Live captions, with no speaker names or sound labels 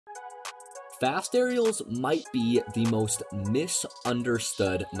Fast aerials might be the most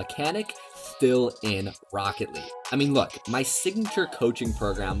misunderstood mechanic still in Rocket League. I mean, look, my signature coaching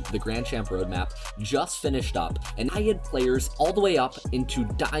program, the Grand Champ Roadmap, just finished up, and I had players all the way up into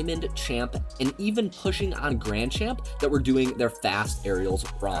Diamond, Champ, and even pushing on Grand Champ that were doing their fast aerials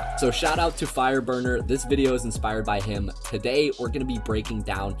wrong. So shout out to Fireburner. This video is inspired by him. Today, we're going to be breaking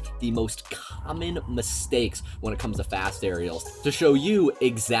down the most common mistakes when it comes to fast aerials to show you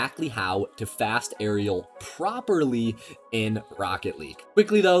exactly how to fast aerial properly in Rocket League.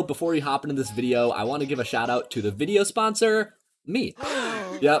 Quickly though, before we hop into this video, I want to give a shout out to the video sponsor, me.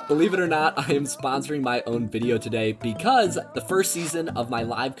 Yeah, believe it or not, I am sponsoring my own video today because the first season of my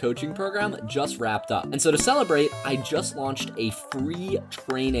live coaching program just wrapped up. And so to celebrate, I just launched a free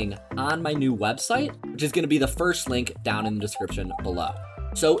training on my new website, which is going to be the first link down in the description below.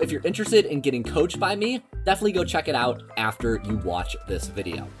 So if you're interested in getting coached by me, definitely go check it out after you watch this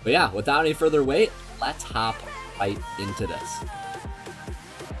video. But yeah, without any further wait, let's hop right into this.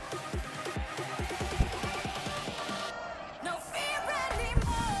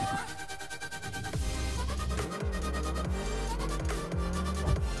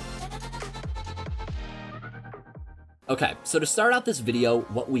 Okay, so to start out this video,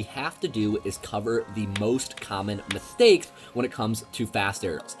 what we have to do is cover the most common mistakes when it comes to fast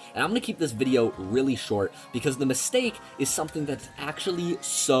aerials. And I'm gonna keep this video really short because the mistake is something that's actually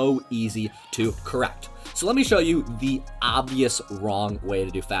so easy to correct. So let me show you the obvious wrong way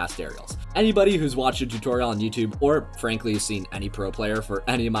to do fast aerials. Anybody who's watched a tutorial on YouTube, or frankly has seen any pro player for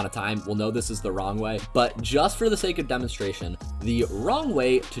any amount of time, will know this is the wrong way. But just for the sake of demonstration, the wrong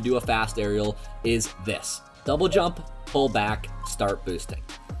way to do a fast aerial is this. Double jump, pull back, start boosting.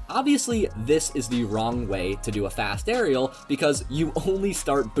 Obviously, this is the wrong way to do a fast aerial because you only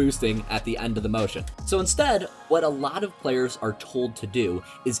start boosting at the end of the motion. So instead, what a lot of players are told to do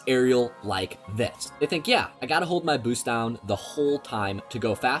is aerial like this. They think, yeah, I gotta hold my boost down the whole time to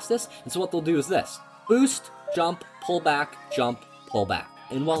go fastest. And so what they'll do is this: boost, jump, pull back, jump, pull back.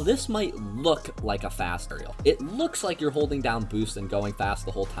 And while this might look like a fast aerial, it looks like you're holding down boost and going fast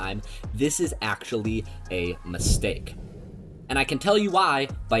the whole time. This is actually a mistake. And I can tell you why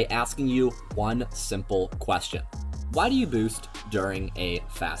by asking you one simple question. Why do you boost during a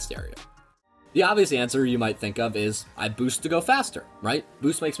fast aerial? The obvious answer you might think of is, I boost to go faster, right?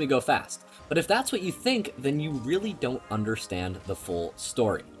 Boost makes me go fast. But if that's what you think, then you really don't understand the full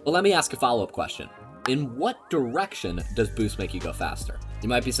story. Well, let me ask a follow-up question. In what direction does boost make you go faster? You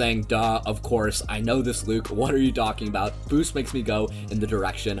might be saying, duh, of course, I know this, Luke. What are you talking about? Boost makes me go in the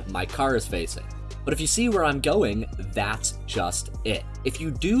direction my car is facing. But if you see where I'm going, that's just it. If you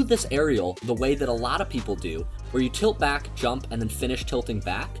do this aerial the way that a lot of people do, where you tilt back, jump, and then finish tilting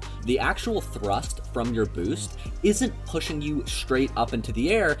back, the actual thrust from your boost isn't pushing you straight up into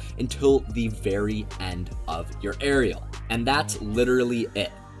the air until the very end of your aerial. And that's literally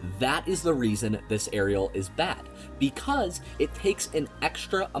it. That is the reason this aerial is bad, because it takes an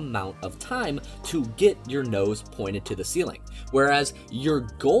extra amount of time to get your nose pointed to the ceiling. Whereas your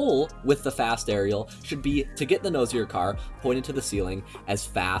goal with the fast aerial should be to get the nose of your car pointed to the ceiling as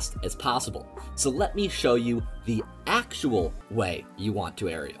fast as possible. So let me show you the actual way you want to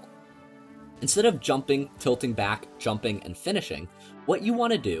aerial. Instead of jumping, tilting back, jumping, and finishing, what you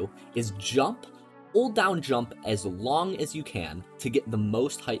want to do is jump, hold down jump as long as you can to get the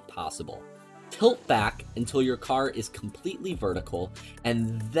most height possible. Tilt back until your car is completely vertical,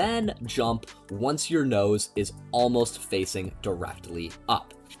 and then jump once your nose is almost facing directly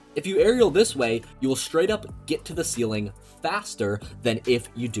up. If you aerial this way, you will straight up get to the ceiling faster than if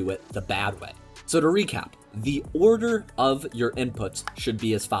you do it the bad way. So to recap, the order of your inputs should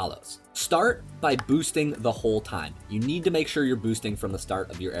be as follows. Start by boosting the whole time. You need to make sure you're boosting from the start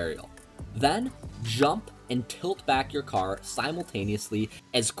of your aerial. Then jump and tilt back your car simultaneously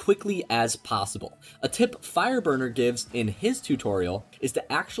as quickly as possible. A tip Fireburner gives in his tutorial is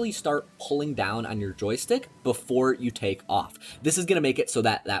to actually start pulling down on your joystick before you take off. This is going to make it so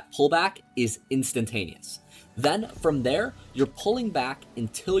that that pullback is instantaneous. Then from there, you're pulling back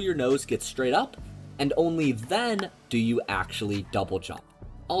until your nose gets straight up, and only then do you actually double jump.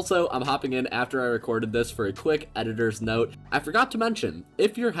 Also, I'm hopping in after I recorded this for a quick editor's note. I forgot to mention,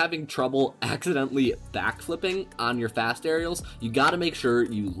 if you're having trouble accidentally backflipping on your fast aerials, you gotta make sure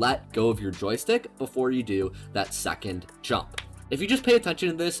you let go of your joystick before you do that second jump. If you just pay attention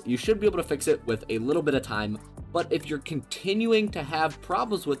to this, you should be able to fix it with a little bit of time. But if you're continuing to have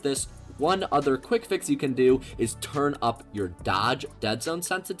problems with this, one other quick fix you can do is turn up your dodge dead zone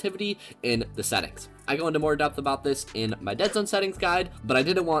sensitivity in the settings. I go into more depth about this in my dead zone settings guide, but I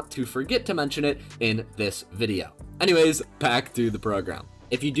didn't want to forget to mention it in this video. Anyways, back to the program.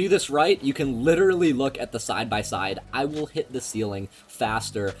 If you do this right, you can literally look at the side by side. I will hit the ceiling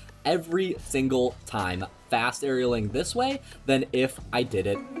faster every single time fast aerialing this way than if I did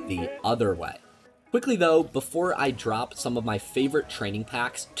it the other way. Quickly though, before I drop some of my favorite training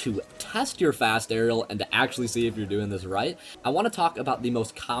packs to test your fast aerial and to actually see if you're doing this right, I want to talk about the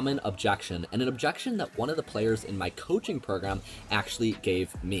most common objection, and an objection that one of the players in my coaching program actually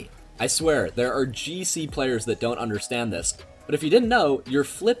gave me. I swear, there are GC players that don't understand this. But if you didn't know, your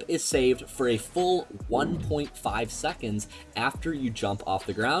flip is saved for a full 1.5 seconds after you jump off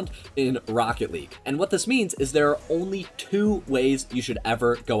the ground in Rocket League. And what this means is there are only 2 ways you should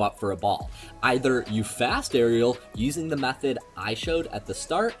ever go up for a ball. Either you fast aerial using the method I showed at the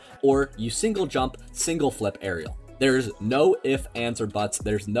start, or you single jump, single flip aerial. There's no if, ands, or buts.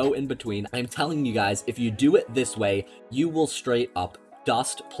 There's no in between. I'm telling you guys, if you do it this way, you will straight up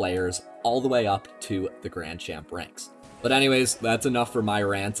dust players all the way up to the Grand Champ ranks. But anyways, that's enough for my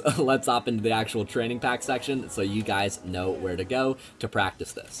rant. Let's hop into the actual training pack section so you guys know where to go to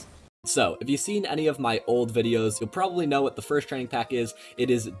practice this. So, if you've seen any of my old videos, you'll probably know what the first training pack is.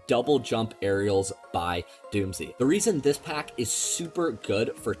 It is Double Jump Aerials by Doomsy. The reason this pack is super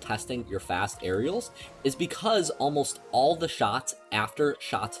good for testing your fast aerials is because almost all the shots after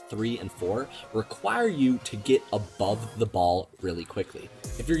shots 3 and 4 require you to get above the ball really quickly.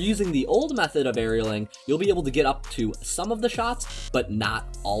 If you're using the old method of aerialing, you'll be able to get up to some of the shots, but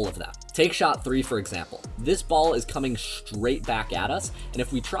not all of them. Take shot 3, for example. This ball is coming straight back at us, and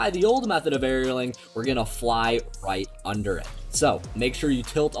if we try the old method of aerialing, we're gonna fly right under it. So make sure you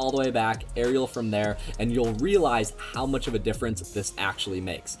tilt all the way back, aerial from there, and you'll realize how much of a difference this actually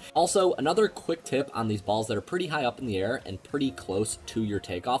makes. Also, another quick tip on these balls that are pretty high up in the air and pretty close to your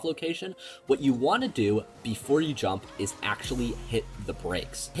takeoff location, what you want to do before you jump is actually hit the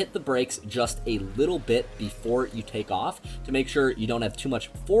brakes. Hit the brakes just a little bit before you take off to make sure you don't have too much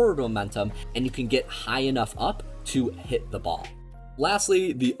forward momentum and you can get high enough up to hit the ball.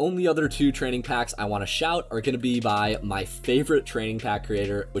 Lastly, the only other 2 training packs I want to shout are going to be by my favorite training pack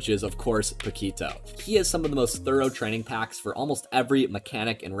creator, which is, of course, Paquito. He has some of the most thorough training packs for almost every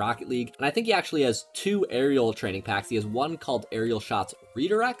mechanic in Rocket League, and I think he actually has 2 aerial training packs. He has one called Aerial Shots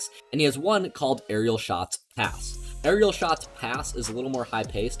Redirects, and he has one called Aerial Shots Pass. Aerial Shots Pass is a little more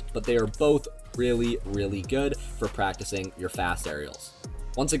high-paced, but they are both really, really good for practicing your fast aerials.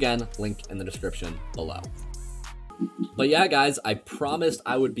 Once again, link in the description below. But yeah, guys, I promised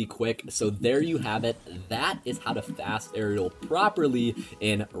I would be quick, so there you have it. That is how to fast aerial properly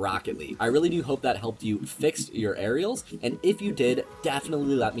in Rocket League. I really do hope that helped you fix your aerials, and if you did,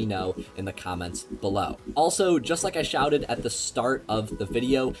 definitely let me know in the comments below. Also, just like I shouted at the start of the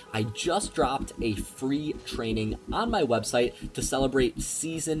video, I just dropped a free training on my website to celebrate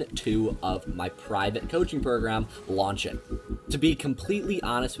Season 2 of my private coaching program launching. To be completely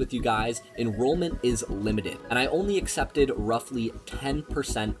honest with you guys, enrollment is limited, and I only accepted roughly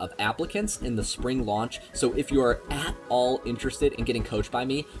 10% of applicants in the spring launch, so if you are at all interested in getting coached by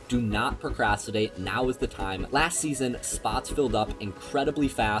me, do not procrastinate. Now is the time. Last season, spots filled up incredibly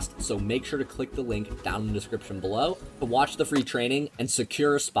fast, so make sure to click the link down in the description below to watch the free training and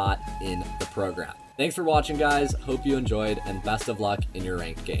secure a spot in the program. Thanks for watching, guys. Hope you enjoyed, and best of luck in your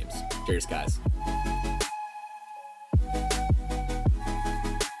ranked games. Cheers, guys.